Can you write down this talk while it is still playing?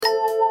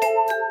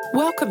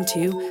Welcome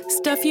to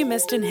Stuff You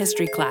Missed in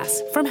History Class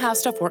from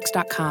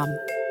HowStuffWorks.com.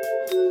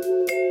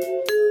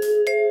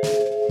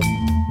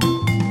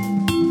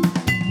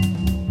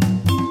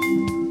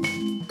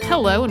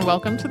 Hello and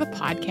welcome to the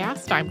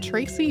podcast. I'm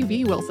Tracy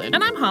V. Wilson.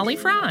 And I'm Holly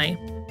Fry.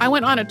 I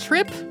went on a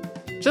trip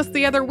just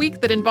the other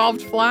week that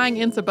involved flying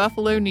into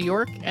Buffalo, New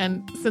York.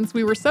 And since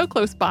we were so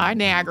close by,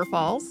 Niagara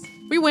Falls,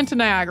 we went to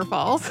Niagara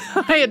Falls.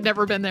 I had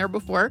never been there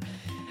before.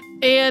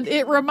 And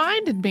it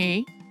reminded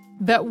me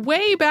that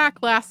way back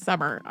last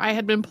summer, I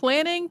had been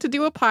planning to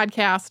do a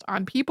podcast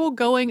on people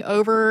going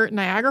over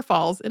Niagara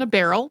Falls in a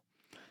barrel.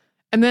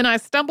 And then I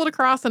stumbled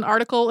across an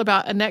article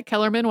about Annette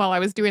Kellerman while I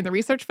was doing the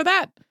research for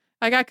that.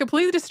 I got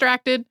completely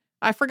distracted.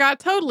 I forgot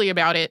totally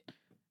about it.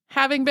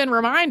 Having been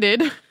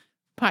reminded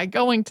by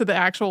going to the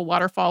actual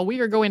waterfall,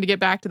 we are going to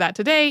get back to that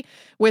today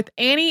with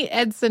Annie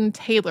Edson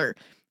Taylor,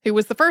 who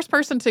was the first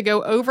person to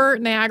go over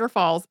Niagara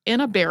Falls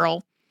in a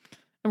barrel.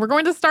 And we're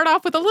going to start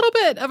off with a little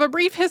bit of a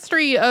brief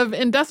history of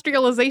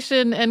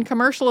industrialization and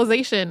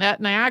commercialization at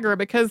Niagara,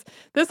 because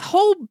this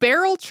whole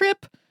barrel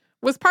trip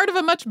was part of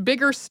a much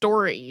bigger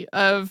story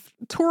of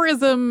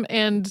tourism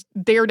and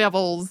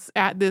daredevils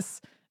at this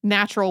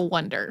natural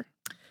wonder.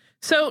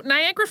 So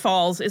Niagara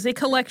Falls is a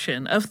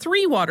collection of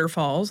 3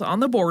 waterfalls on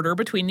the border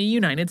between the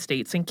United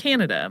States and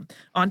Canada,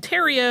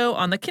 Ontario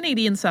on the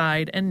Canadian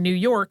side and New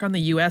York on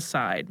the U.S.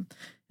 side.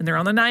 And they're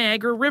on the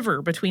Niagara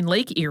River between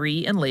Lake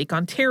Erie and Lake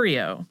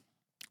Ontario.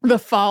 The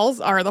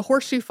falls are the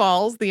Horseshoe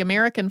Falls, the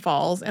American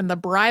Falls, and the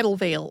Bridal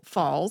Veil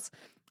Falls.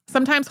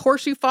 Sometimes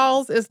Horseshoe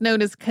Falls is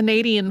known as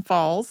Canadian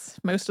Falls.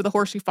 Most of the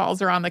Horseshoe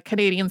Falls are on the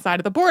Canadian side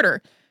of the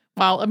border,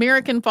 while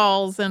American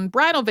Falls and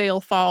Bridal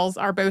Veil Falls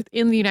are both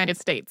in the United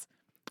States.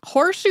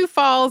 Horseshoe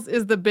Falls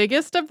is the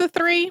biggest of the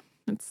 3.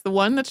 It's the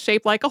one that's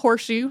shaped like a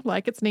horseshoe,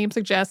 like its name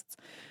suggests.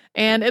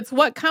 And it's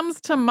what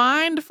comes to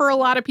mind for a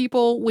lot of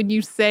people when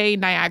you say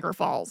Niagara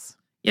Falls.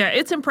 Yeah,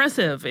 it's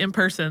impressive in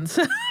person.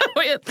 So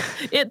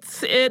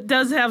it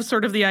does have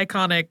sort of the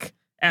iconic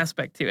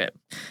aspect to it.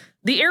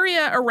 The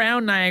area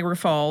around Niagara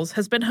Falls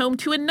has been home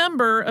to a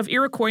number of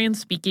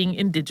Iroquoian-speaking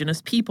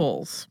indigenous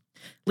peoples.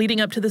 Leading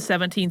up to the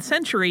 17th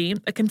century,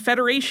 a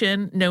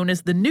confederation known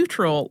as the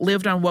Neutral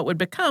lived on what would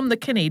become the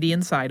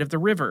Canadian side of the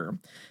river.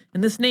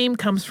 And this name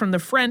comes from the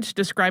French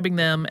describing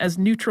them as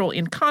neutral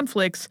in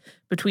conflicts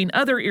between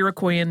other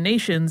Iroquoian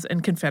nations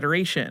and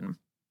confederation.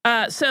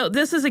 So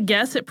this is a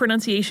guess at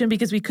pronunciation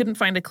because we couldn't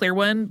find a clear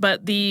one,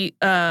 but the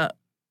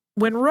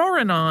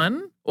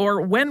Wenroranon,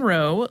 or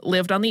Wenro,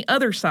 lived on the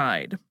other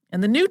side.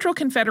 And the Neutral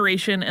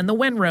Confederation and the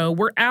Wenro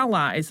were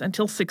allies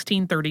until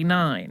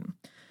 1639.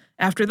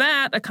 After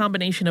that, a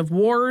combination of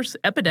wars,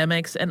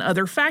 epidemics, and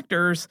other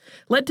factors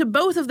led to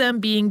both of them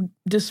being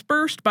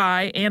dispersed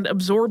by and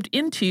absorbed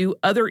into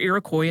other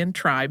Iroquoian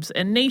tribes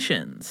and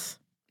nations.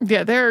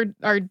 Yeah, there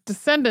are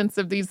descendants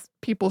of these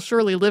people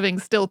surely living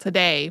still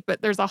today,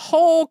 but there's a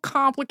whole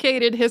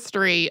complicated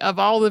history of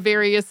all the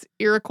various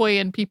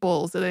Iroquoian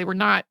peoples. They were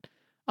not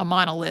a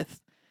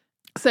monolith.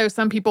 So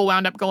some people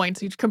wound up going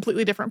to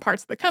completely different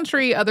parts of the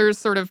country. Others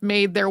sort of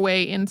made their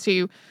way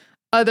into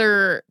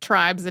other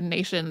tribes and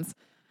nations.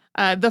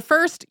 The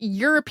first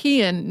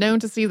European known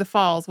to see the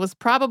falls was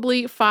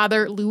probably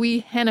Father Louis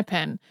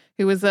Hennepin,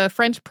 who was a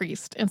French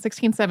priest in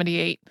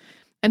 1678.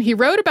 And he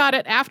wrote about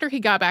it after he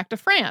got back to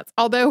France,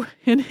 although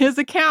in his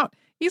account,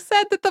 he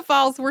said that the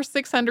falls were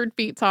 600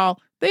 feet tall.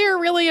 They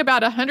are really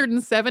about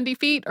 170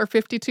 feet or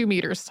 52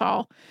 meters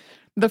tall.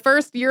 The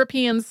first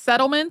European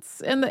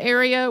settlements in the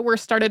area were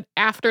started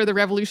after the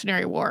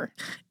Revolutionary War.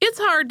 It's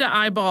hard to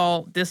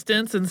eyeball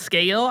distance and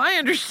scale. I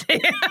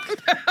understand.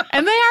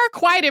 And they are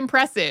quite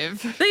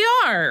impressive. They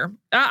are.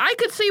 I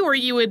could see where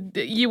you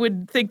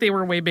would think they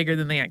were way bigger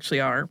than they actually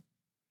are.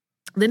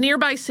 The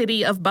nearby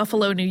city of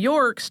Buffalo, New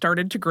York,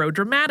 started to grow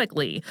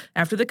dramatically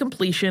after the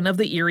completion of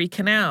the Erie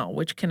Canal,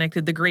 which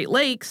connected the Great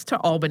Lakes to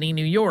Albany,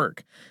 New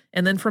York.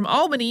 And then from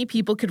Albany,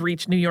 people could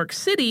reach New York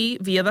City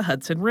via the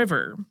Hudson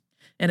River.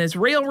 And as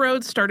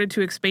railroads started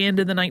to expand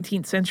in the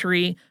 19th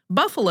century,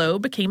 Buffalo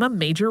became a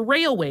major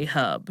railway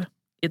hub.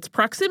 Its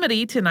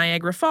proximity to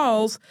Niagara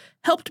Falls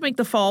helped make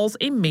the falls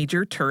a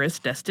major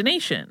tourist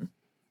destination.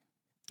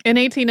 In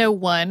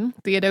 1801,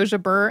 Theodosia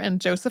Burr and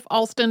Joseph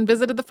Alston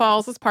visited the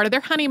falls as part of their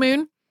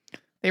honeymoon.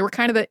 They were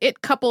kind of the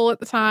it couple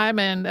at the time,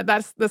 and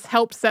this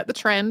helped set the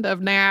trend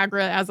of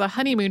Niagara as a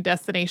honeymoon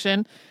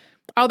destination.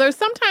 Although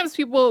sometimes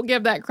people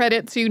give that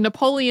credit to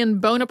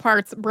Napoleon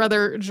Bonaparte's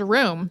brother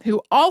Jerome,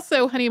 who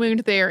also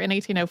honeymooned there in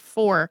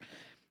 1804.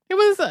 It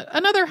was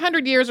another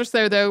 100 years or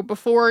so, though,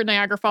 before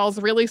Niagara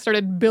Falls really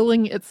started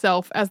billing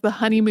itself as the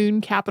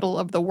honeymoon capital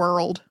of the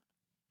world.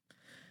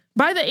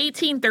 By the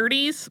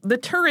 1830s, the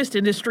tourist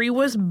industry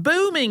was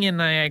booming in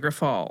Niagara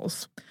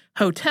Falls.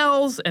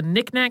 Hotels and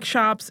knick-knack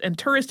shops and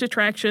tourist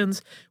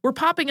attractions were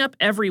popping up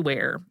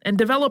everywhere, and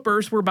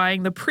developers were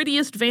buying the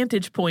prettiest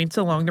vantage points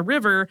along the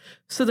river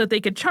so that they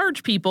could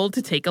charge people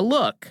to take a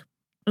look.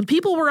 And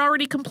people were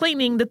already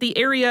complaining that the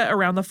area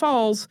around the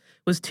falls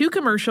was too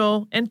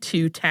commercial and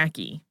too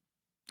tacky.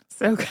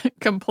 So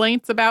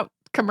complaints about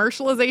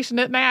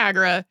commercialization at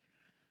Niagara.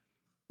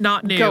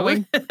 Not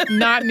new.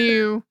 Not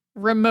new.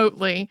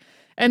 remotely,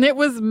 and it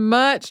was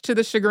much to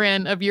the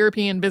chagrin of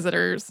European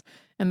visitors.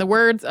 In the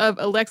words of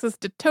Alexis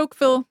de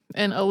Tocqueville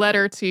in a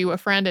letter to a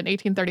friend in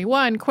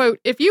 1831, quote,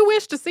 "If you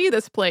wish to see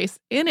this place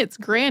in its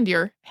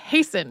grandeur,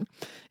 hasten.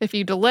 If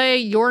you delay,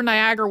 your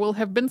Niagara will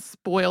have been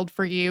spoiled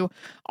for you.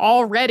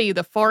 Already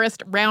the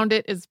forest round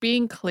it is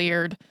being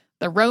cleared.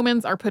 The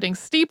Romans are putting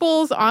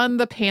steeples on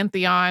the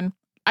Pantheon.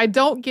 I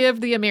don't give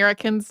the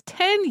Americans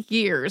 10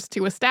 years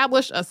to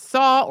establish a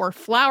saw or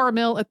flour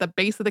mill at the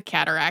base of the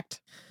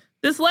cataract."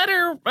 This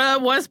letter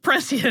was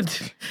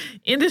prescient.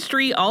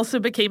 Industry also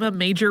became a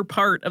major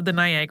part of the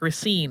Niagara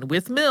scene,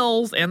 with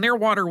mills and their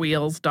water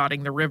wheels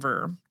dotting the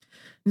river.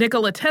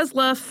 Nikola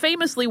Tesla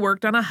famously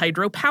worked on a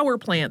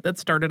hydropower plant that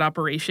started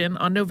operation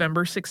on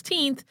November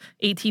 16th,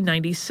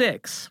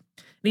 1896.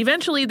 And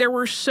eventually, there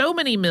were so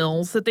many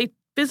mills that they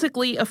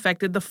physically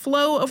affected the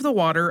flow of the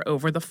water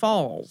over the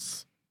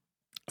falls.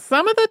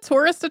 Some of the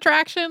tourist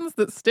attractions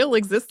that still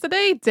exist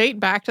today date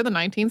back to the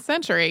 19th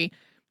century.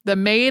 The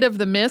Maid of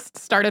the Mist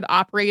started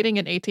operating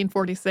in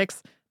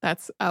 1846.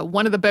 That's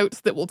one of the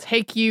boats that will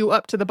take you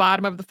up to the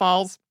bottom of the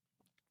falls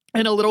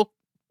in a little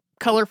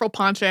colorful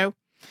poncho.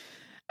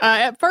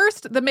 At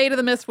first, the Maid of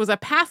the Mist was a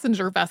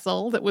passenger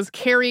vessel that was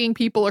carrying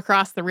people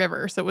across the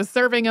river, so it was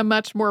serving a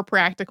much more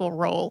practical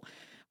role.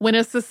 When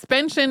a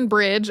suspension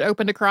bridge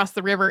opened across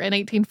the river in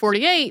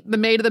 1848, the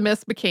Maid of the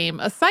Mist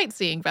became a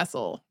sightseeing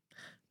vessel.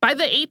 By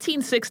the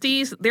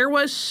 1860s, there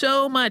was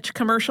so much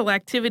commercial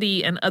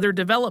activity and other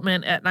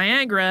development at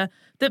Niagara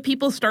that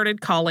people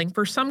started calling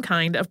for some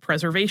kind of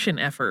preservation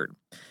effort.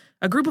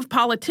 A group of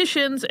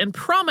politicians and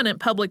prominent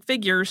public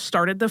figures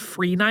started the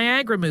Free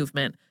Niagara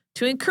movement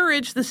to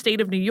encourage the state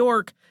of New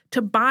York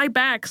to buy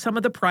back some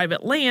of the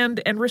private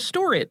land and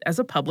restore it as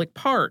a public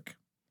park.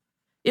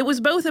 It was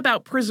both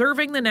about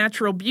preserving the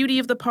natural beauty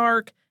of the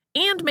park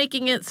and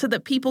making it so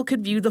that people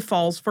could view the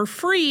falls for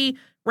free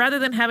rather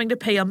than having to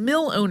pay a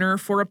mill owner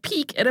for a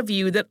peek at a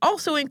view that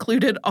also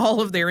included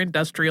all of their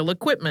industrial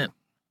equipment.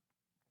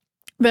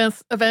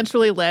 This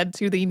eventually led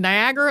to the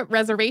Niagara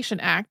Reservation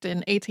Act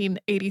in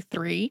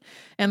 1883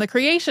 and the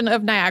creation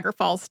of Niagara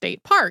Falls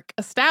State Park,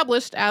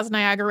 established as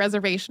Niagara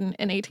Reservation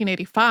in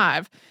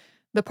 1885.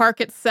 The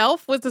park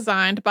itself was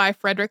designed by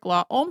Frederick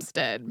Law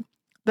Olmsted.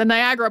 The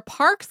Niagara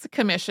Parks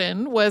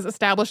Commission was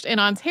established in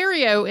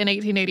Ontario in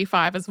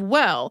 1885 as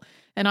well.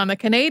 And on the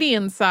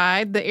Canadian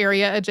side, the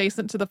area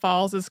adjacent to the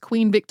falls is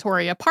Queen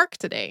Victoria Park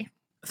today.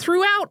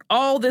 Throughout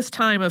all this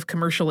time of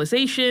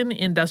commercialization,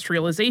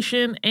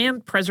 industrialization,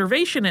 and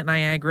preservation at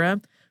Niagara,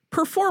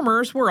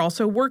 performers were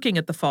also working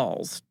at the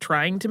falls,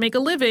 trying to make a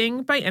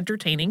living by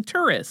entertaining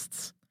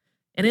tourists.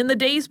 And in the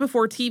days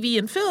before TV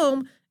and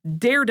film,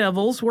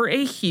 daredevils were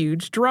a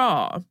huge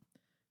draw.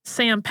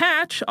 Sam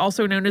Patch,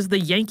 also known as the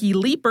Yankee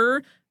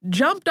Leaper,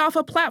 jumped off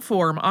a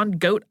platform on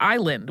Goat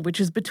Island, which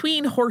is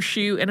between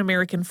Horseshoe and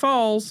American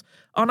Falls,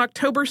 on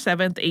October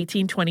 7th,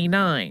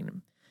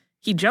 1829.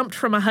 He jumped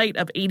from a height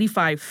of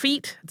 85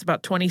 feet, it's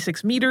about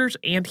 26 meters,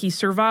 and he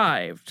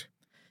survived.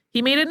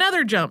 He made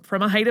another jump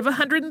from a height of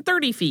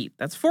 130 feet,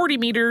 that's 40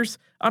 meters,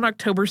 on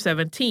October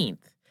 17th.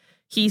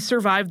 He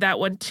survived that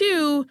one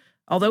too,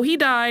 although he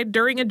died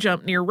during a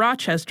jump near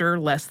Rochester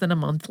less than a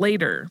month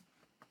later.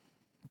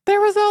 There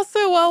was also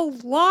a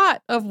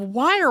lot of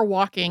wire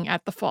walking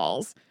at the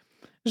falls.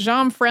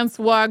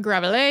 Jean-Francois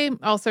Gravelet,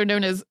 also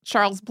known as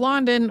Charles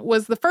Blondin,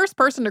 was the first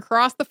person to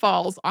cross the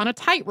falls on a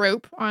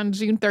tightrope on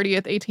June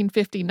 30th,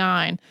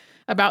 1859.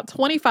 About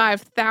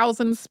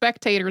 25,000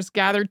 spectators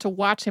gathered to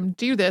watch him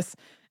do this,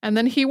 and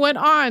then he went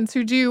on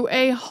to do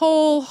a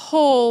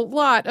whole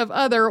lot of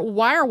other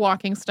wire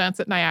walking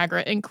stunts at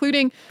Niagara,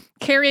 including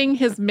carrying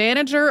his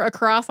manager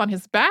across on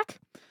his back,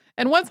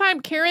 and one time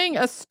carrying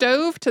a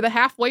stove to the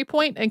halfway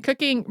point and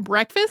cooking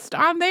breakfast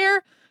on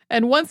there.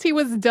 And once he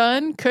was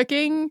done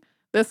cooking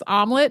this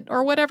omelet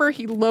or whatever,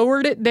 he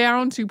lowered it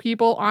down to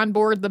people on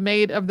board the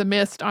Maid of the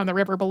Mist on the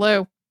river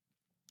below.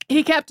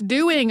 He kept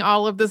doing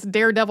all of this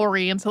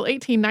daredevilry until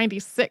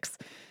 1896,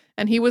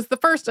 and he was the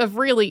first of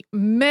really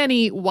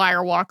many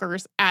wire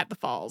walkers at the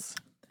falls.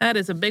 That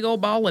is a big old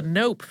ball of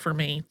nope for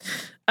me.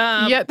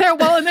 Yeah,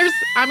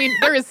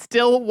 there is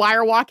still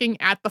wire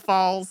walking at the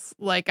falls.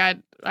 Like I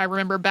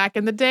remember back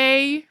in the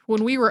day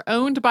when we were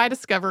owned by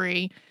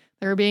Discovery,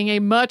 there being a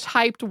much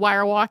hyped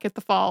wire walk at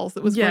the falls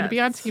that was going to be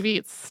on TV.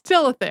 It's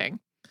still a thing.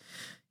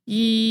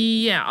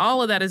 Yeah,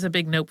 all of that is a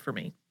big nope for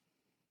me.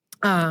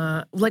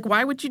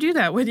 Why would you do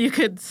that when you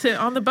could sit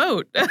on the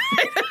boat?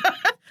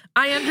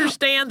 I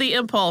understand the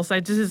impulse.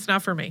 It's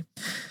not for me.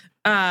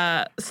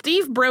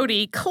 Steve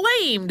Brody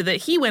claimed that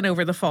he went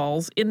over the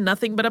falls in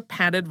nothing but a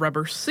padded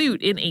rubber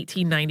suit in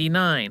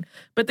 1899,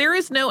 but there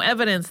is no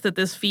evidence that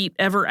this feat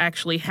ever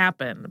actually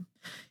happened.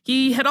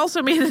 He had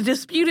also made a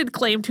disputed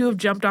claim to have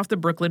jumped off the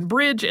Brooklyn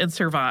Bridge and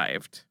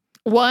survived.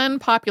 One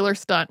popular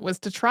stunt was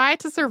to try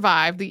to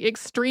survive the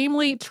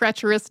extremely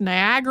treacherous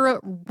Niagara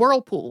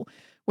Whirlpool,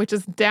 which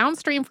is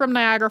downstream from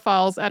Niagara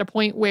Falls at a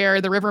point where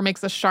the river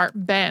makes a sharp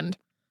bend.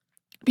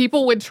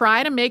 People would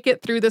try to make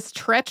it through this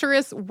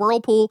treacherous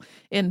whirlpool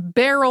in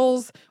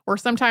barrels or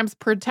sometimes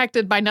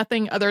protected by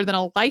nothing other than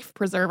a life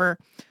preserver.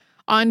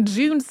 On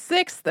June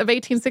 6th of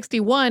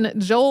 1861,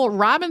 Joel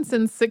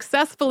Robinson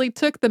successfully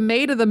took the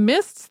Maid of the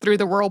Mists through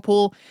the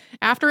whirlpool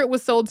after it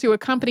was sold to a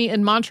company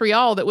in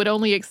Montreal that would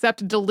only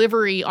accept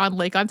delivery on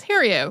Lake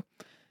Ontario.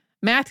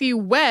 Matthew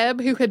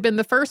Webb, who had been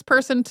the first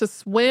person to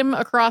swim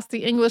across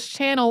the English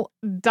Channel,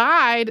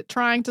 died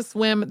trying to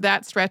swim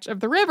that stretch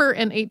of the river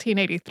in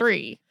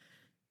 1883.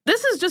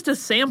 This is just a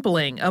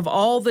sampling of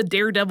all the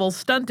Daredevil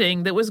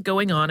stunting that was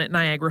going on at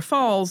Niagara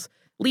Falls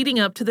leading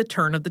up to the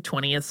turn of the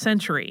 20th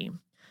century.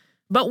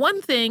 But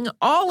one thing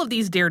all of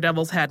these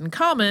daredevils had in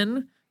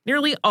common,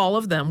 nearly all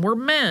of them were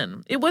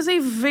men. It was a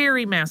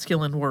very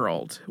masculine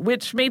world,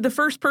 which made the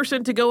first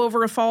person to go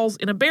over a falls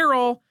in a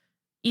barrel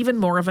even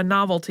more of a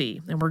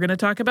novelty. And we're going to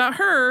talk about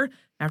her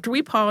after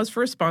we pause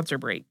for a sponsor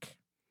break.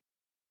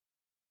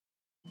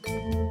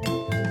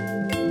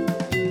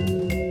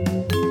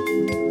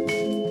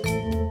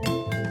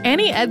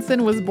 Annie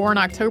Edson was born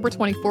October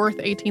 24th,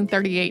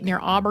 1838, near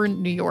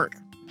Auburn, New York.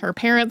 Her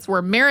parents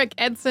were Merrick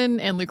Edson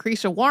and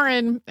Lucretia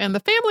Warren, and the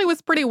family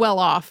was pretty well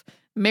off.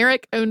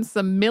 Merrick owned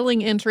some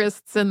milling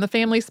interests, and the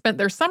family spent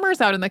their summers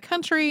out in the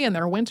country and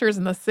their winters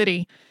in the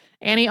city.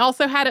 Annie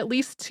also had at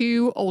least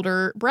 2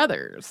 older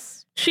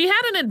brothers. She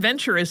had an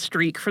adventurous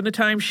streak from the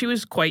time she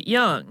was quite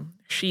young.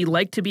 She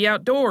liked to be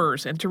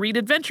outdoors and to read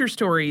adventure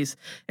stories,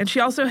 and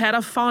she also had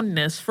a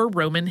fondness for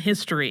Roman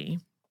history.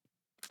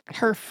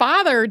 Her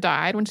father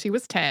died when she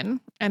was 10,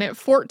 and at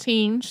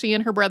 14, she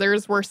and her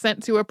brothers were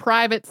sent to a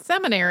private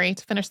seminary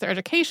to finish their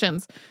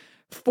educations.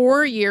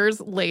 4 years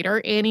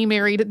later, Annie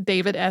married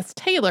David S.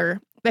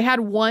 Taylor. They had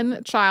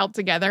 1 child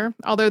together,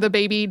 although the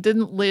baby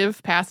didn't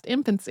live past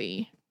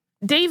infancy.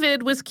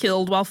 David was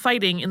killed while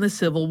fighting in the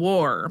Civil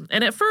War,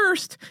 and at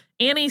first,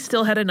 Annie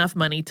still had enough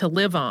money to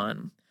live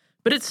on.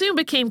 But it soon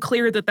became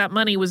clear that that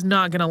money was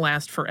not going to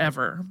last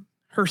forever.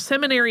 Her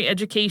seminary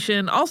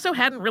education also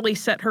hadn't really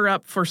set her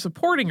up for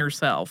supporting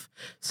herself,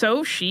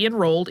 so she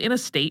enrolled in a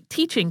state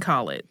teaching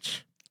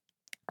college.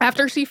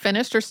 After she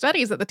finished her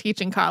studies at the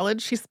teaching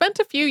college, she spent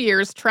a few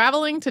years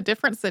traveling to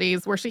different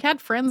cities where she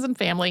had friends and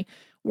family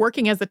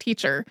working as a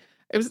teacher.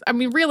 It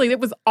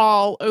was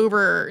all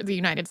over the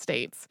United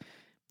States.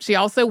 She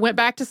also went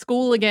back to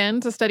school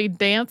again to study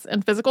dance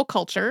and physical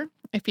culture.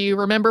 If you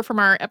remember from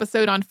our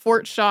episode on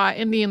Fort Shaw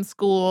Indian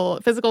School,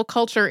 physical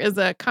culture is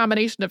a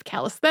combination of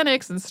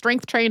calisthenics and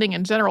strength training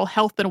and general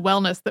health and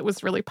wellness that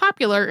was really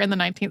popular in the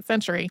 19th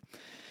century.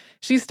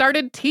 She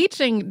started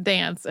teaching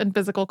dance and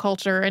physical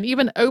culture and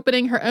even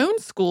opening her own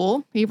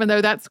school, even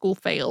though that school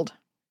failed.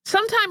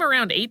 Sometime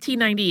around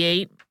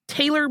 1898,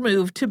 Taylor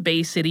moved to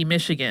Bay City,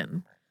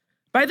 Michigan.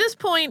 By this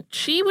point,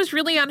 she was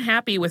really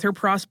unhappy with her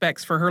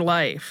prospects for her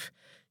life.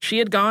 She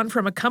had gone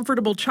from a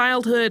comfortable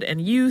childhood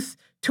and youth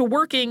to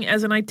working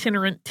as an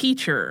itinerant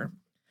teacher.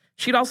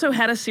 She'd also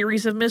had a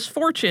series of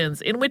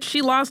misfortunes in which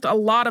she lost a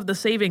lot of the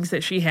savings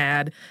that she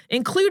had,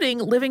 including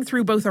living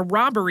through both a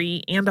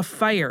robbery and a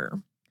fire.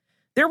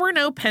 There were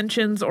no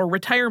pensions or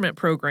retirement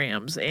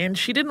programs, and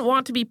she didn't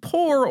want to be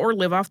poor or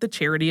live off the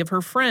charity of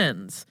her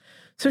friends.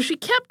 So she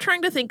kept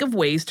trying to think of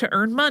ways to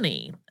earn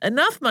money,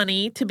 enough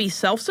money to be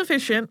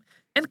self-sufficient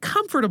and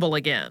comfortable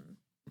again.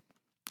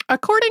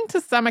 According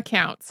to some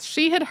accounts,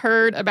 she had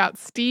heard about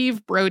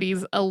Steve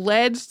Brody's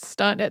alleged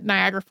stunt at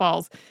Niagara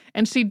Falls,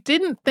 and she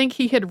didn't think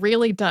he had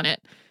really done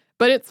it.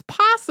 But it's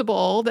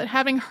possible that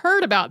having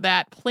heard about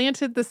that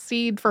planted the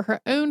seed for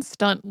her own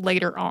stunt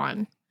later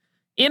on.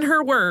 In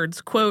her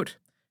words, quote,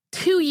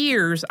 2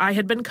 years I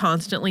had been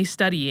constantly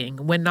studying,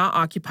 when not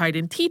occupied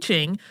in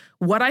teaching,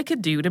 what I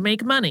could do to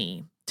make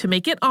money, to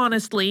make it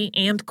honestly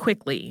and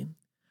quickly.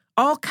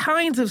 All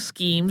kinds of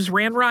schemes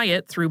ran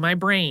riot through my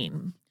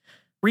brain.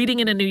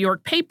 Reading in a New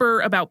York paper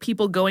about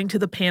people going to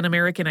the Pan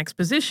American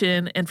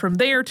Exposition and from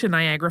there to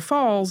Niagara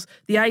Falls,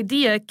 the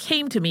idea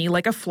came to me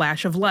like a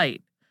flash of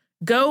light.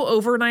 Go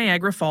over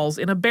Niagara Falls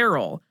in a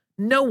barrel.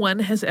 No one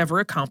has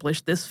ever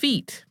accomplished this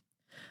feat.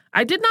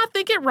 I did not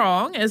think it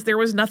wrong, as there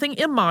was nothing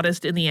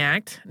immodest in the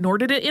act, nor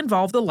did it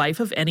involve the life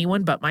of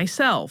anyone but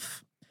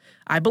myself.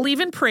 I believe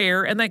in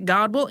prayer and that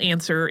God will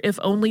answer if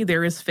only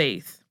there is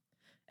faith.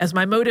 As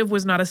my motive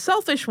was not a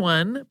selfish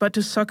one, but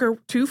to succor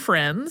 2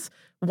 friends,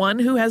 one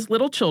who has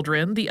little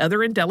children, the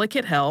other in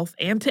delicate health,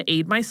 and to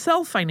aid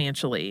myself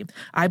financially,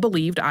 I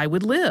believed I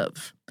would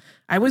live.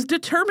 I was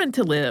determined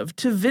to live,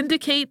 to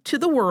vindicate to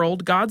the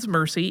world God's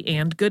mercy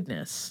and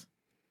goodness.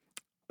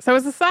 So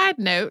as a side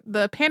note,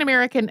 the Pan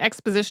American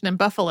Exposition in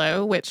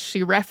Buffalo, which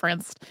she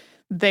referenced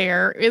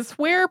there, is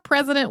where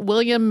President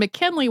William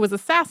McKinley was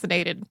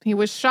assassinated. He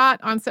was shot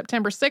on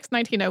September 6,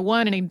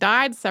 1901, and he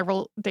died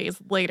several days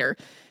later.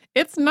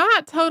 It's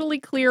not totally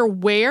clear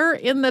where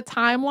in the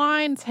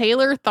timeline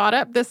Taylor thought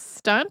up this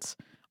stunt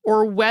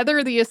or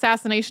whether the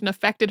assassination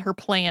affected her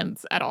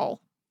plans at all.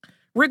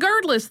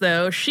 Regardless,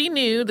 though, she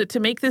knew that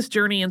to make this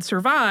journey and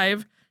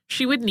survive,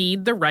 she would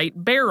need the right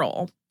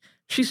barrel.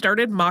 She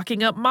started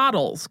mocking up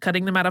models,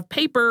 cutting them out of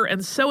paper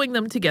and sewing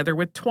them together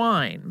with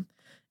twine.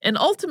 And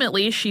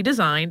ultimately, she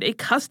designed a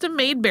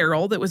custom-made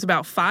barrel that was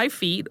about 5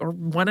 feet or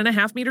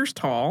 1.5 meters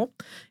tall,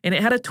 and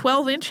it had a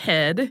 12-inch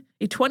head,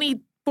 a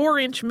 20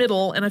 4-inch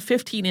middle, and a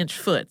 15-inch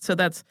foot. So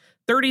that's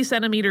 30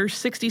 centimeters,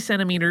 60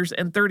 centimeters,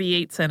 and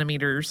 38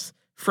 centimeters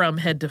from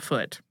head to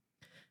foot.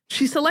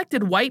 She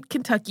selected white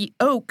Kentucky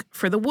oak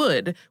for the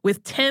wood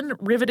with 10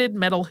 riveted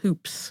metal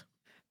hoops.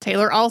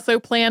 Taylor also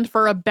planned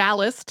for a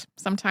ballast,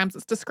 sometimes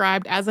it's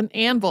described as an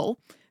anvil,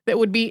 that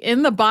would be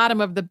in the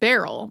bottom of the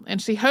barrel,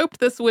 and she hoped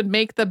this would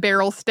make the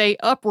barrel stay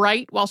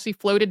upright while she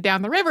floated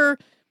down the river,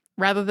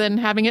 rather than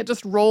having it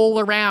just roll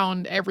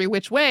around every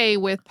which way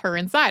with her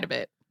inside of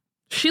it.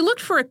 She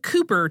looked for a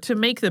cooper to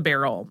make the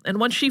barrel, and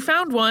when she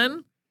found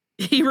one,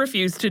 he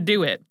refused to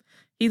do it.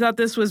 He thought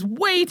this was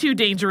way too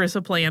dangerous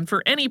a plan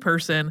for any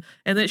person,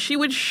 and that she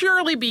would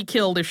surely be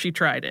killed if she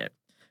tried it.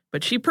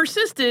 But she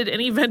persisted,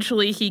 and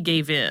eventually he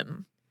gave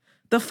in.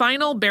 The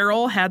final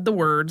barrel had the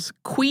words,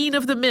 Queen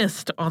of the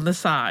Mist, on the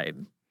side.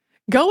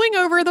 Going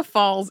over the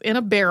falls in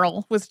a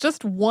barrel was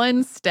just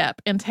one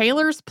step in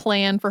Taylor's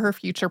plan for her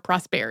future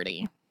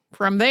prosperity.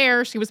 From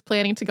there, she was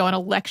planning to go on a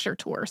lecture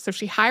tour, so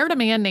she hired a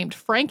man named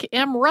Frank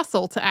M.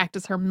 Russell to act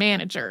as her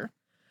manager.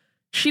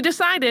 She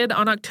decided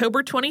on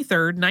October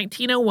 23rd,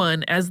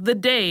 1901, as the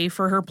day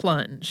for her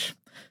plunge.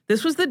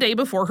 This was the day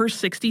before her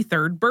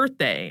 63rd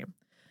birthday.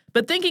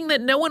 But thinking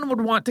that no one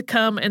would want to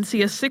come and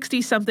see a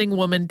 60-something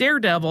woman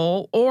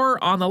Daredevil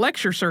or on the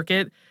lecture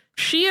circuit,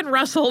 she and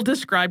Russell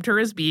described her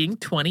as being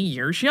 20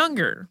 years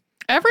younger.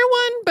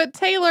 Everyone but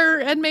Taylor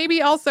and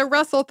maybe also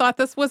Russell thought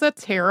this was a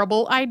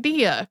terrible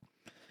idea.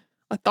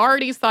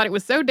 Authorities thought it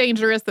was so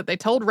dangerous that they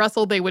told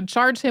Russell they would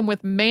charge him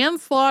with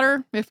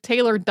manslaughter if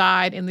Taylor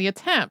died in the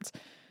attempt.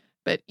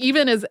 But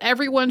even as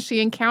everyone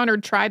she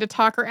encountered tried to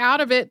talk her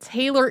out of it,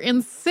 Taylor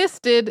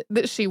insisted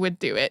that she would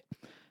do it.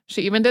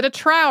 She even did a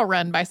trial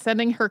run by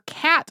sending her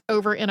cat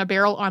over in a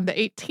barrel on the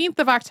 18th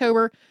of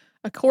October.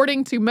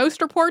 According to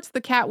most reports,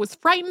 the cat was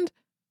frightened,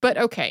 but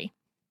okay.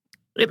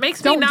 It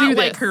makes me not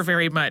like her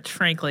very much,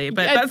 frankly,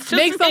 but that's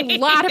just makes me. a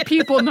lot of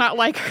people not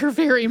like her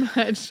very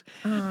much.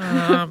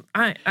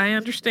 I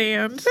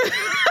understand.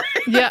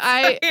 Yeah,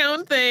 my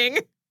own thing.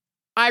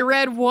 I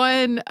read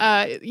one,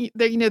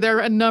 there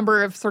are a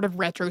number of sort of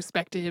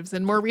retrospectives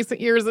in more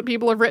recent years that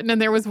people have written,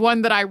 and there was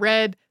one that I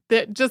read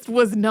that just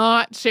was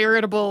not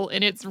charitable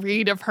in its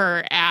read of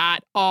her at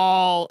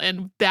all,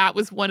 and that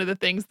was one of the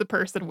things the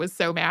person was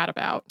so mad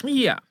about.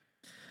 Yeah.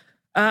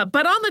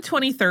 But on the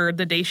 23rd,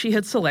 the day she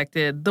had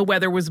selected, the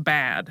weather was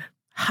bad.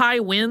 High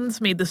winds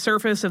made the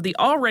surface of the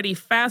already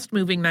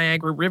fast-moving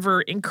Niagara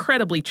River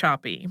incredibly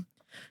choppy.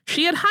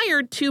 She had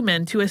hired 2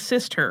 men to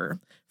assist her,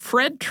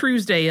 Fred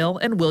Truesdale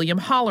and William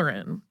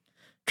Holleran.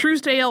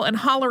 Truesdale and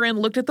Holleran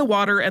looked at the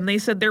water and they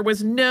said there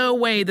was no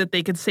way that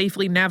they could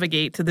safely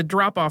navigate to the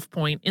drop-off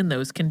point in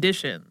those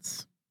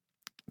conditions.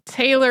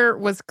 Taylor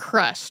was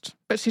crushed,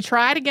 but she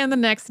tried again the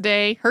next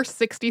day, her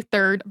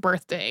 63rd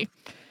birthday.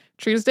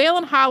 Truesdale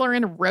and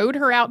Holleran rowed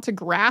her out to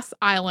Grass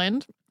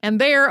Island,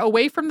 and there,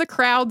 away from the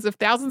crowds of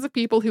thousands of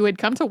people who had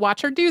come to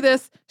watch her do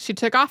this, she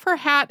took off her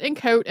hat and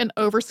coat and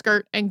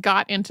overskirt and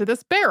got into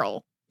this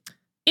barrel.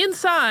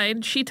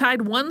 Inside, she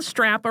tied one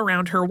strap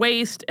around her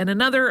waist and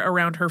another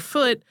around her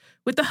foot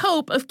with the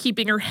hope of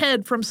keeping her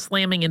head from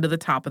slamming into the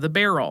top of the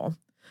barrel.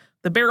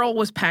 The barrel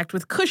was packed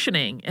with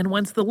cushioning, and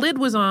once the lid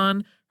was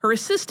on, her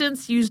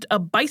assistants used a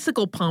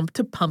bicycle pump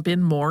to pump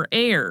in more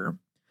air.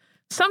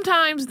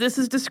 Sometimes this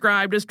is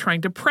described as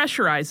trying to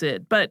pressurize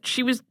it, but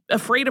she was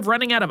afraid of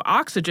running out of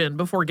oxygen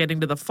before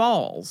getting to the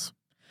falls.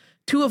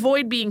 To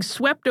avoid being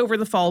swept over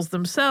the falls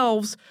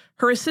themselves,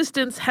 her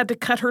assistants had to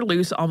cut her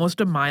loose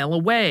almost a mile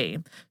away.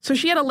 So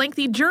she had a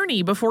lengthy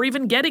journey before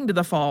even getting to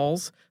the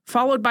falls,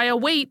 followed by a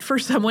wait for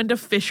someone to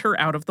fish her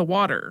out of the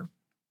water.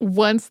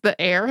 Once the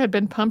air had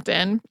been pumped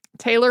in,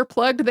 Taylor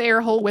plugged the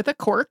air hole with a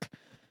cork.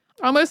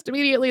 Almost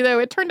immediately, though,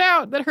 it turned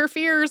out that her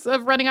fears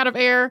of running out of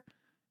air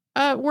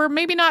were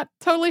maybe not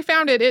totally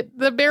founded.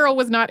 The barrel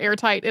was not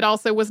airtight. It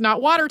also was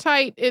not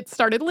watertight. It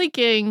started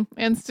leaking,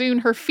 and soon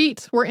her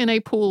feet were in a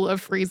pool of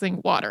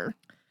freezing water.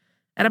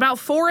 At about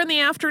 4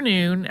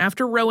 p.m,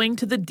 after rowing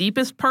to the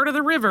deepest part of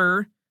the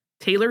river,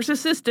 Taylor's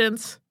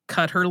assistants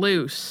cut her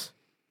loose.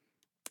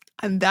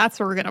 And that's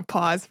where we're going to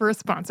pause for a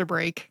sponsor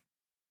break.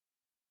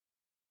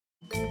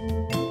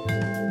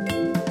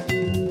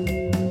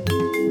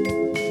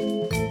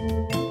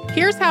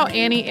 Here's how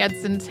Annie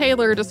Edson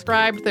Taylor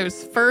described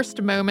those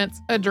first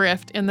moments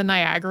adrift in the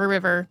Niagara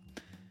River.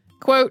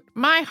 Quote,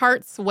 "My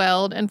heart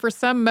swelled, and for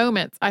some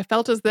moments I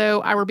felt as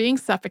though I were being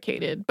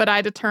suffocated, but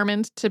I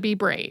determined to be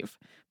brave.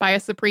 By a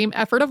supreme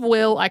effort of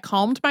will, I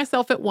calmed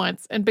myself at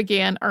once and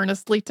began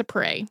earnestly to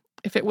pray.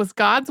 If it was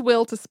God's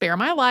will to spare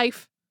my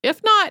life,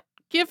 if not,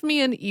 give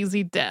me an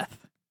easy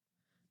death."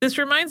 This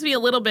reminds me a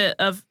little bit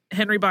of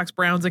Henry Box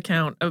Brown's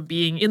account of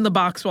being in the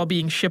box while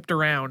being shipped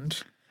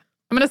around.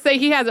 I'm going to say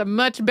he has a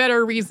much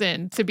better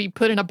reason to be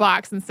put in a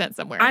box and sent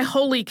somewhere. I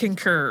wholly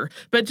concur.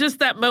 But just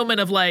that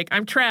moment of like,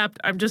 I'm trapped,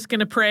 I'm just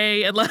going to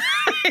pray, and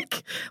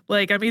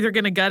like I'm either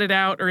going to gut it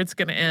out or it's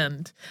going to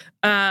end.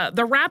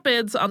 The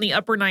rapids on the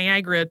upper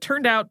Niagara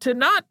turned out to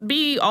not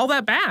be all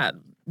that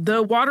bad.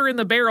 The water in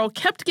the barrel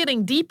kept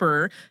getting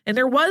deeper, and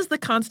there was the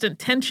constant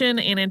tension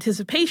and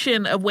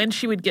anticipation of when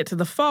she would get to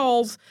the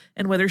falls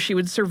and whether she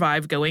would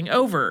survive going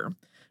over.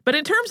 But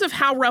in terms of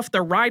how rough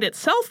the ride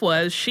itself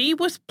was, she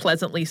was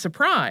pleasantly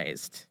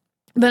surprised.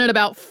 Then at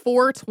about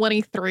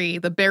 4:23,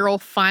 the barrel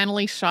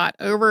finally shot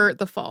over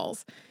the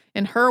falls.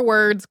 In her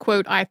words,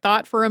 quote, "I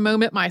thought for a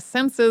moment my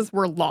senses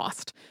were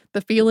lost.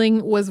 The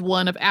feeling was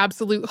one of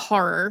absolute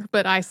horror,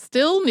 but I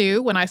still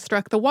knew when I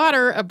struck the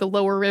water of the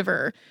lower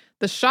river.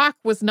 The shock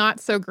was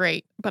not so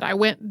great, but I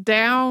went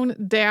down,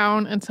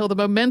 down until the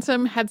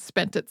momentum had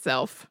spent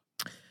itself."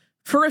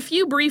 For a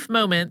few brief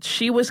moments,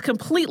 she was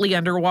completely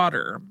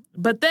underwater.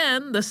 But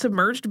then the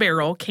submerged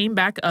barrel came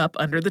back up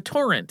under the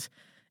torrent.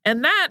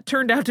 And that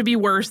turned out to be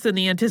worse than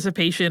the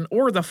anticipation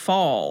or the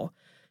fall.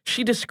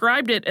 She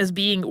described it as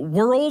being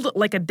whirled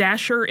like a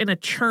dasher in a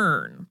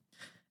churn.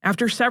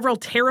 After several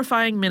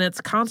terrifying minutes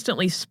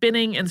constantly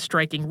spinning and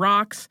striking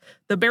rocks,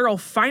 the barrel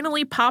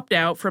finally popped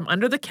out from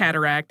under the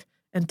cataract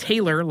and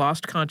Taylor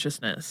lost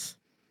consciousness.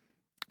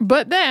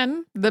 But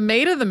then, the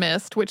Maid of the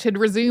Mist, which had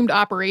resumed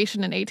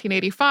operation in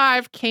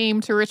 1885,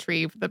 came to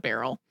retrieve the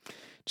barrel.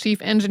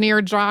 Chief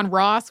Engineer John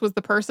Ross was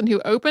the person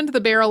who opened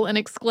the barrel and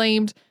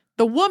exclaimed,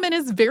 "The woman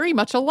is very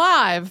much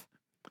alive,"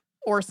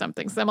 or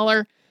something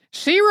similar.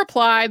 She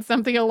replied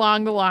something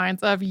along the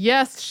lines of,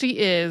 "Yes, she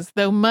is,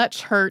 though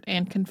much hurt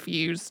and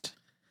confused."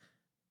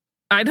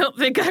 I don't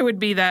think I would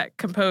be that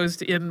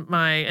composed in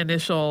my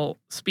initial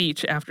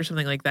speech after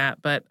something like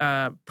that, but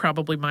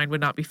probably mine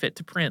would not be fit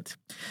to print.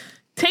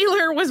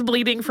 Taylor was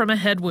bleeding from a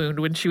head wound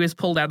when she was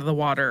pulled out of the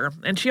water,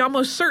 and she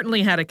almost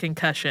certainly had a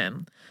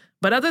concussion.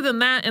 But other than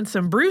that and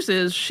some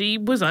bruises, she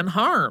was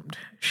unharmed.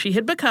 She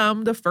had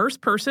become the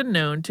first person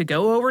known to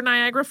go over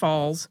Niagara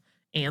Falls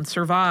and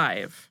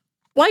survive.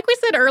 Like we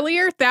said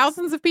earlier,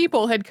 thousands of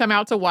people had come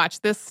out to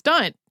watch this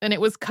stunt, and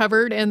it was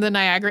covered in the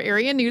Niagara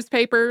area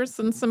newspapers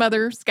and some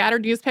other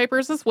scattered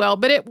newspapers as well,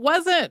 but it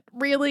wasn't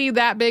really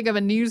that big of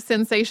a news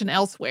sensation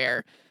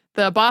elsewhere.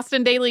 The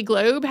Boston Daily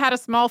Globe had a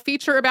small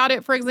feature about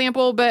it, for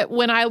example, but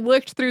when I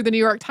looked through the New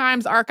York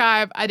Times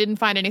archive, I didn't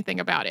find anything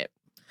about it.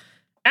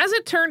 As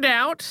it turned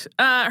out,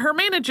 her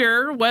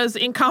manager was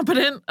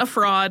incompetent, a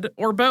fraud,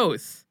 or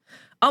both.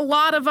 A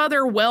lot of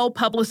other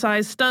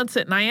well-publicized stunts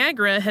at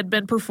Niagara had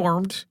been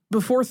performed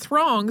before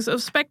throngs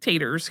of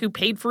spectators who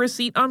paid for a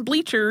seat on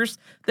bleachers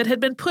that had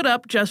been put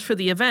up just for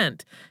the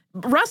event.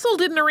 Russell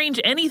didn't arrange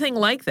anything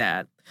like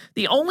that.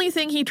 The only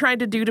thing he tried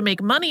to do to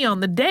make money on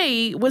the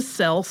day was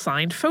sell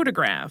signed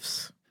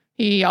photographs.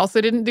 He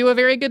also didn't do a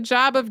very good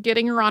job of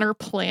getting her on her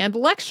planned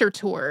lecture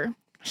tour.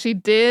 She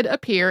did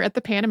appear at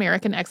the Pan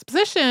American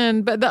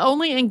Exposition, but the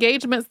only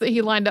engagements that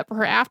he lined up for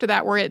her after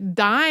that were at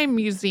dime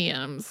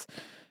museums,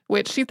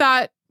 which she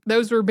thought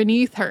those were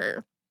beneath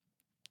her.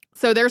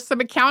 So there's some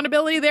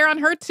accountability there on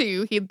her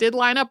too. He did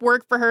line up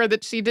work for her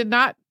that she did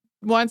not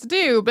want to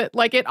do, but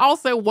it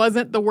also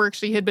wasn't the work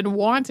she had been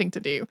wanting to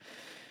do.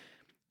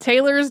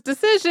 Taylor's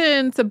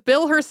decision to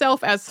bill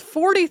herself as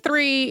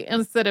 43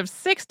 instead of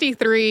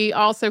 63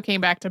 also came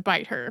back to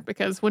bite her,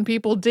 because when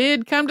people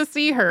did come to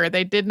see her,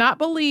 they did not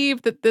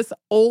believe that this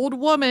old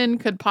woman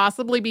could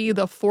possibly be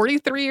the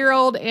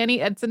 43-year-old Annie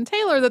Edson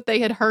Taylor that they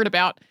had heard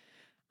about.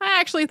 I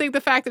actually think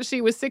the fact that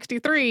she was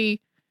 63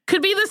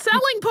 could be the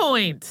selling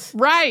point.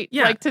 Right.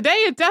 Yeah.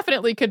 Today it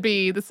definitely could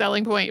be the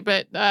selling point,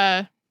 but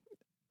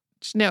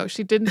no,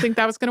 she didn't think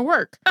that was going to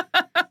work.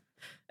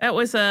 That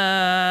was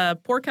a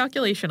poor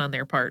calculation on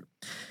their part.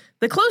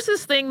 The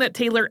closest thing that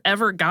Taylor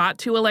ever got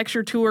to a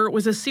lecture tour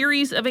was a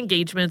series of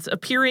engagements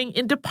appearing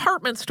in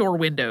department store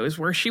windows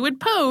where she would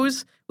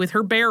pose with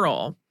her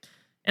barrel.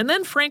 And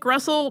then Frank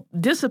Russell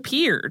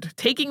disappeared,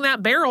 taking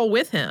that barrel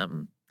with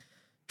him.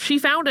 She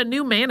found a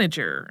new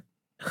manager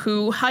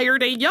who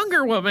hired a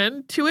younger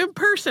woman to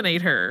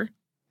impersonate her.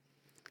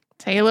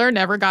 Taylor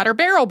never got her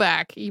barrel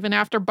back, even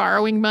after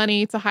borrowing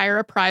money to hire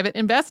a private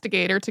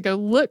investigator to go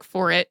look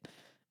for it.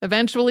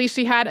 Eventually,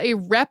 she had a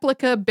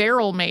replica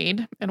barrel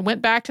made and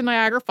went back to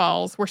Niagara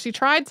Falls, where she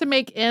tried to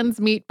make ends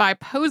meet by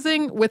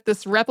posing with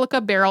this replica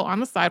barrel on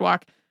the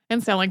sidewalk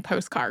and selling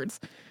postcards.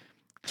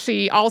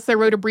 She also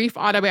wrote a brief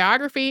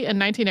autobiography in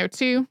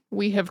 1902.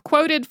 We have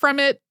quoted from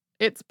it.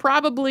 It's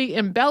probably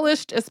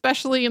embellished,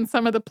 especially in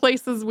some of the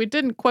places we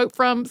didn't quote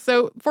from.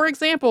 So, for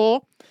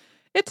example,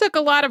 it took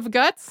a lot of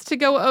guts to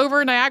go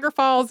over Niagara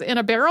Falls in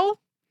a barrel.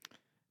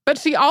 But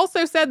she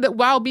also said that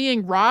while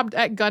being robbed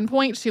at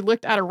gunpoint, she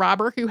looked at a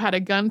robber who had a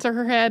gun to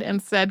her head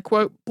and said,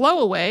 quote, "Blow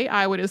away,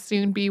 I would as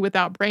soon be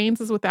without brains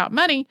as without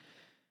money."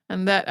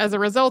 And that as a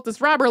result,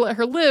 this robber let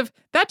her live.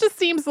 That just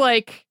seems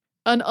like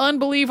an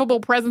unbelievable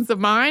presence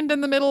of mind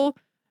in the middle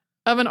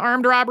of an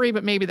armed robbery,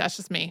 but maybe that's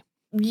just me.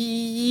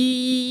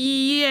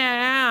 Yeah,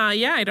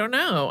 I don't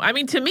know. I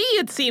mean, to me,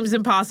 it seems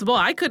impossible.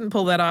 I couldn't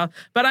pull that off.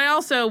 But I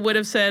also would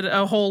have said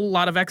a whole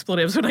lot of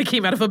expletives when I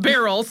came out of a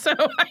barrel. So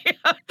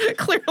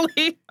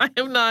clearly, I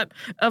am not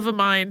of a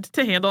mind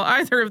to handle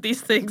either of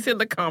these things in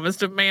the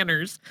calmest of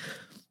manners.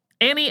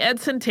 Annie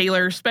Edson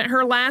Taylor spent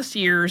her last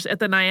years at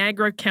the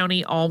Niagara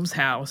County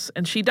Almshouse,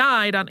 and she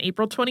died on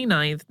April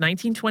 29th,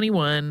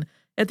 1921,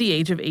 at the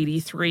age of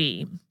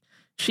 83.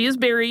 She is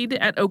buried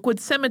at Oakwood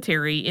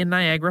Cemetery in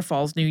Niagara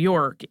Falls, New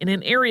York, in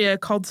an area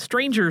called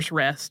Stranger's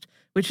Rest,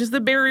 which is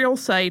the burial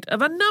site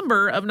of a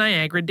number of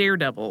Niagara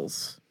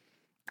daredevils.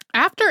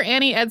 After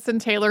Annie Edson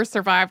Taylor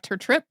survived her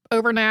trip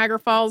over Niagara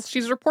Falls,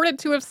 she's reported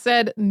to have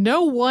said,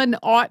 "No one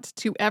ought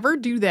to ever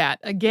do that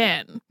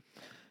again."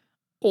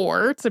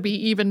 Or, to be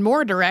even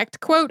more direct,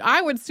 quote,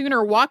 "I would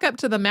sooner walk up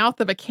to the mouth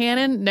of a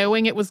cannon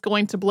knowing it was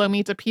going to blow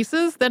me to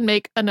pieces than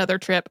make another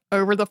trip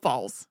over the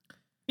falls."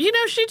 You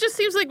know, she just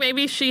seems like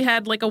maybe she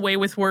had like a way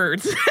with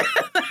words.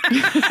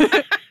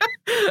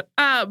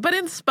 But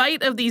in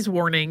spite of these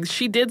warnings,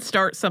 she did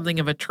start something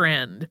of a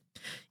trend.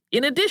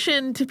 In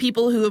addition to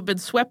people who have been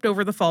swept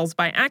over the falls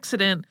by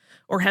accident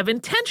or have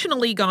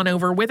intentionally gone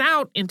over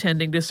without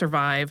intending to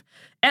survive,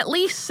 at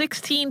least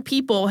 16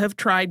 people have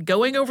tried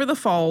going over the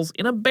falls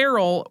in a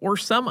barrel or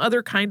some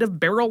other kind of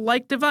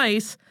barrel-like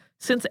device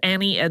since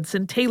Annie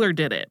Edson Taylor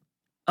did it.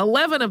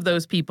 11 of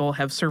those people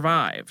have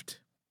survived.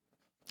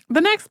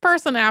 The next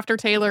person after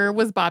Taylor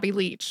was Bobby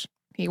Leach.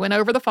 He went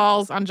over the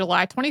falls on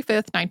July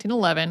 25th,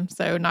 1911,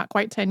 so not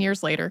quite 10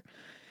 years later.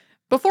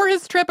 Before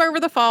his trip over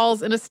the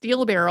falls in a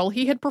steel barrel,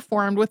 he had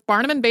performed with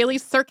Barnum and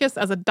Bailey's Circus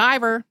as a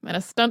diver and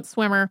a stunt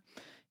swimmer.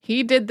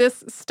 He did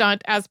this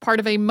stunt as part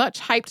of a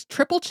much-hyped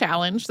triple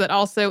challenge that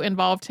also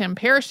involved him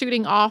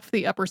parachuting off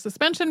the upper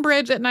suspension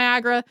bridge at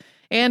Niagara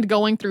and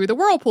going through the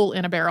whirlpool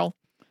in a barrel.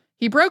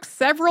 He broke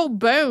several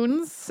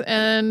bones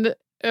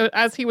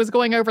as he was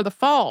going over the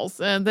falls,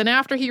 and then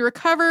after he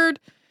recovered,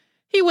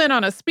 he went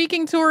on a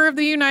speaking tour of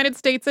the United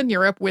States and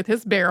Europe with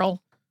his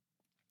barrel.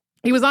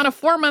 He was on a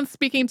 4-month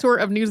speaking tour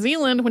of New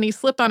Zealand when he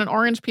slipped on an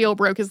orange peel,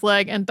 broke his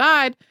leg, and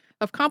died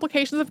of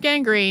complications of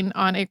gangrene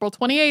on April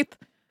 28th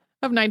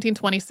of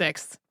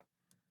 1926.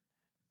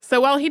 So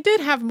while he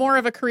did have more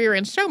of a career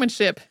in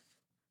showmanship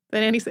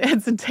than Annie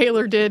Edson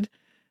Taylor did,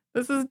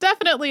 this is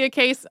definitely a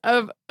case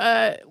of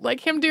like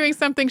him doing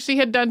something she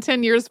had done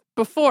 10 years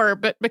before,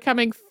 but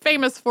becoming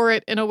famous for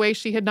it in a way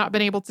she had not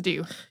been able to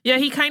do. Yeah,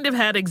 he kind of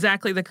had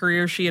exactly the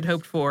career she had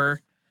hoped for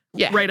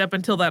right up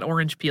until that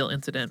orange peel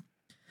incident.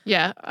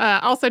 Yeah.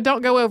 Also,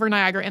 don't go over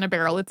Niagara in a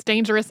barrel. It's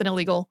dangerous and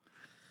illegal.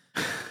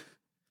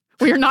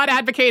 We are not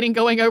advocating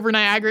going over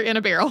Niagara in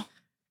a barrel.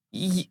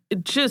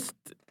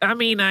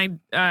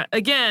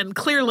 Again,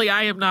 clearly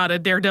I am not a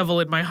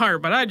daredevil in my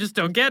heart, but I just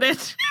don't get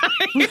it.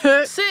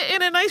 Sit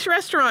in a nice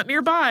restaurant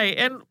nearby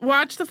and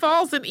watch the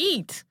falls and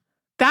eat.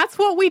 That's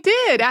what we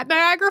did at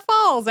Niagara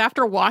Falls.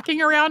 After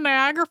walking around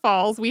Niagara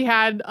Falls, we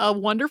had a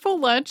wonderful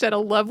lunch at a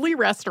lovely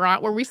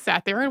restaurant where we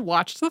sat there and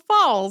watched the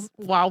falls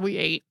while we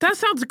ate. That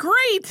sounds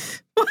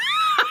great. Why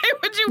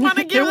would you want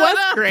to give it that was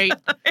up? Great.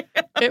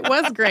 It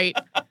was great.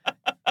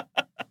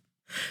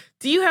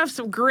 Do you have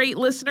some great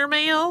listener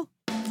mail?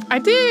 I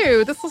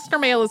do. This listener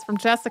mail is from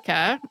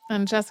Jessica,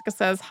 and Jessica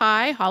says,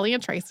 "Hi, Holly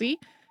and Tracy.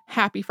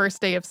 Happy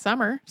first day of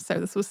summer." So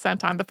this was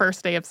sent on the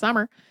first day of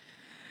summer.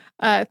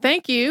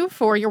 Thank you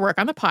for your work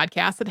on the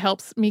podcast. It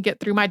helps me get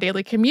through my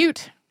daily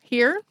commute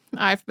here.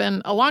 I've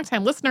been a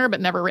longtime listener, but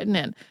never written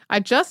in.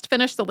 I just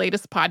finished the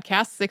latest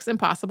podcast, 6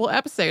 Impossible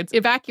Episodes,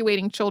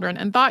 Evacuating Children,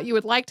 and thought you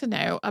would like to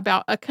know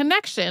about a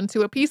connection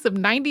to a piece of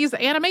 90s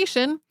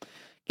animation,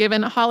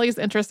 given Holly's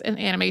interest in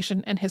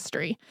animation and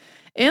history.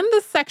 In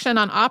the section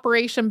on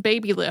Operation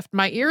Baby Lift,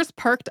 my ears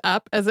perked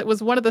up as it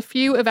was one of the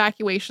few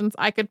evacuations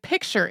I could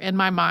picture in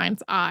my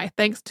mind's eye,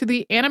 thanks to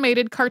the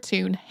animated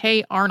cartoon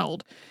Hey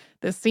Arnold.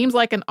 This seems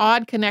like an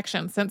odd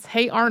connection since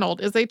Hey Arnold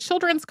is a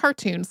children's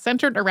cartoon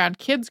centered around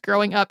kids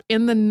growing up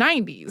in the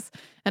 90s,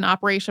 and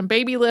Operation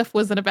Baby Lift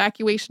was an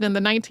evacuation in the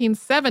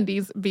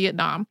 1970s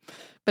Vietnam.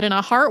 But in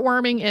a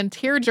heartwarming and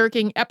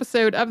tear-jerking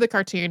episode of the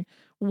cartoon,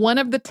 one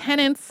of the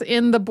tenants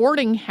in the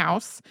boarding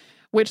house,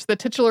 which the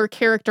titular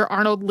character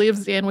Arnold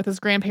lives in with his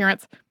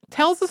grandparents,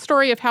 tells the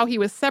story of how he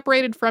was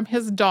separated from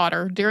his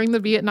daughter during the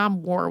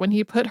Vietnam War when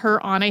he put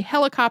her on a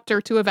helicopter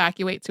to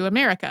evacuate to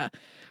America.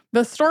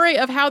 The story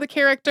of how the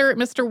character,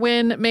 Mr.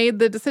 Wynn, made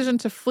the decision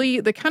to flee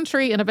the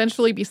country and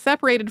eventually be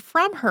separated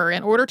from her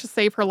in order to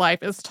save her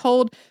life is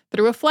told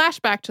through a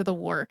flashback to the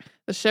war.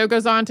 The show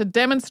goes on to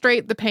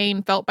demonstrate the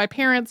pain felt by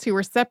parents who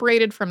were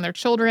separated from their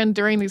children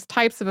during these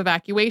types of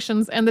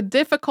evacuations and the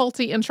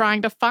difficulty in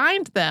trying to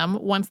find them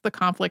once the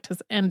conflict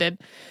has ended.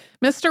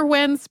 Mr.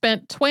 Wynn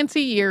spent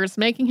 20 years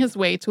making his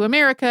way to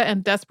America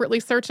and desperately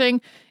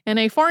searching in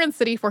a foreign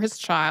city for his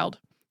child.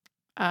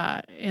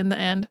 In the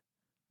end,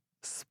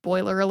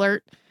 spoiler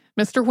alert,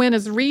 Mr. Wynn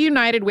is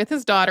reunited with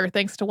his daughter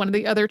thanks to one of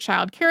the other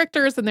child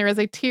characters, and there is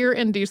a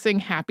tear-inducing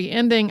happy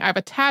ending. I've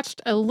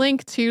attached a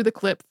link to the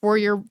clip for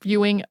your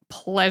viewing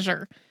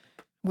pleasure.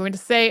 I'm going to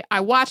say I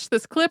watched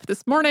this clip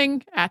this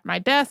morning at my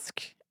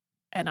desk,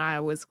 and I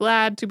was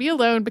glad to be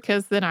alone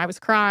because then I was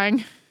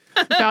crying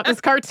about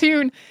this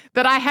cartoon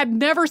that I had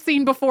never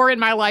seen before in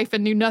my life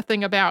and knew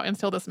nothing about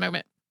until this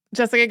moment.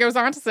 Jessica goes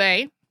on to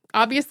say,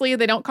 Obviously,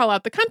 they don't call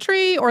out the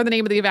country or the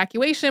name of the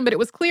evacuation, but it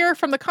was clear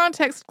from the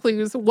context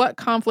clues what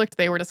conflict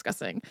they were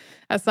discussing.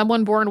 As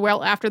someone born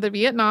well after the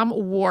Vietnam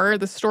War,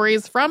 the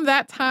stories from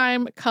that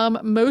time come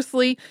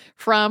mostly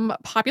from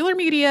popular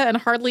media and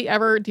hardly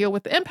ever deal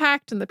with the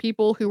impact and the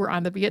people who were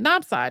on the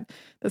Vietnam side.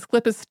 This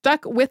clip has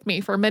stuck with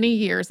me for many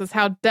years as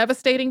how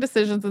devastating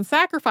decisions and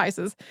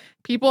sacrifices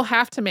people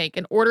have to make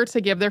in order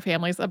to give their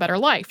families a better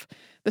life.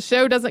 The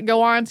show doesn't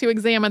go on to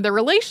examine the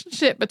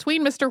relationship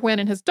between Mr. Nguyen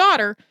and his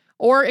daughter,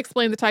 or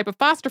explain the type of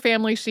foster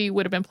family she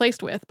would have been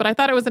placed with. But I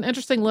thought it was an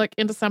interesting look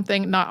into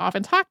something not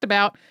often talked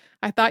about.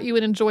 I thought you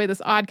would enjoy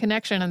this odd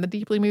connection and the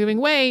deeply moving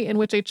way in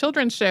which a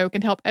children's show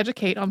can help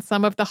educate on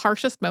some of the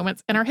harshest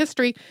moments in our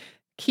history.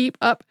 Keep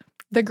up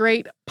the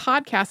great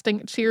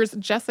podcasting. Cheers,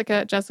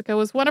 Jessica. Jessica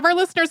was one of our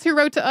listeners who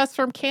wrote to us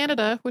from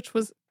Canada, which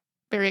was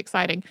very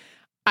exciting.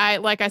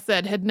 Like I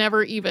said, had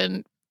never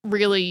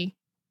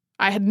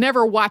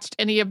watched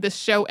any of this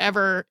show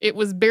ever. It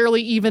was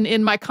barely even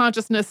in my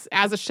consciousness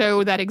as a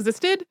show that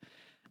existed.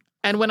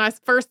 And when I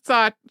first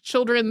saw a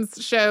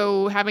children's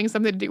show having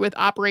something to do with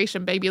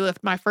Operation Baby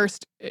Lift, my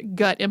first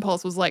gut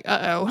impulse was like,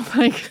 uh-oh.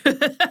 Like,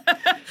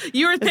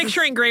 you were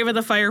picturing Grave of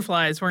the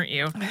Fireflies, weren't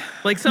you?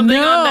 Like something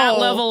on that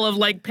level of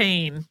like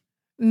pain.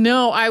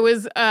 No, I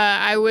was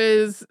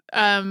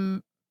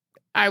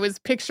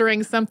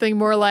picturing something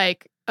more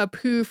like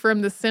Apu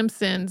from The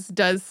Simpsons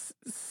does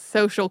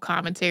social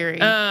commentary.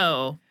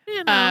 Oh,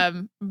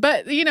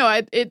 but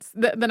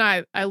then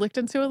I looked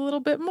into it a little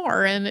bit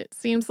more, and it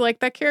seems like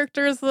that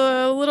character is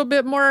a little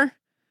bit more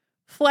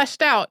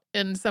fleshed out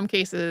in some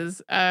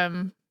cases.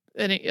 And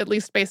at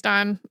least based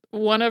on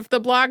one of the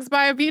blogs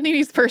by a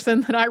Vietnamese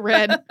person that I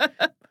read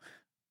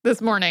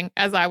this morning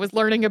as I was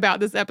learning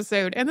about this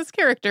episode and this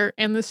character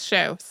and this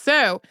show.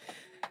 So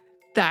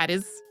that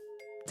is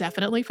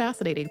definitely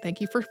fascinating.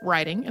 Thank you for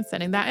writing and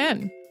sending that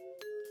in.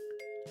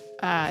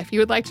 If you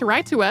would like to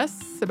write to us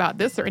about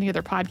this or any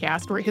other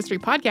podcast, we're at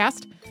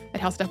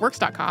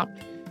historypodcast@howstuffworks.com.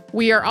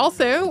 We are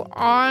also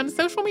on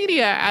social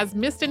media as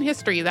Missed in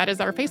History. That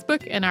is our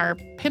Facebook and our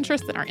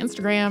Pinterest and our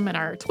Instagram and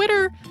our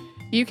Twitter.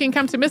 You can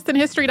come to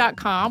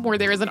missedinhistory.com, where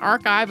there is an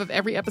archive of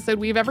every episode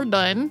we've ever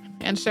done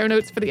and show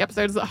notes for the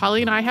episodes that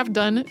Holly and I have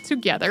done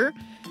together.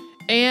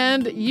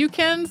 And you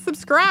can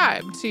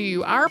subscribe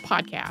to our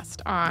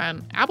podcast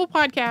on Apple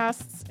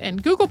Podcasts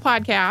and Google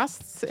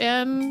Podcasts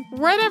and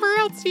whatever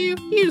else you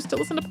use to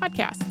listen to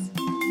podcasts.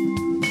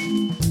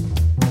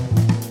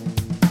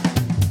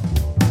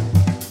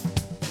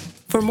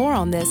 For more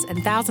on this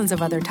and thousands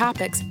of other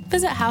topics,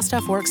 visit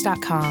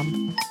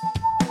howstuffworks.com.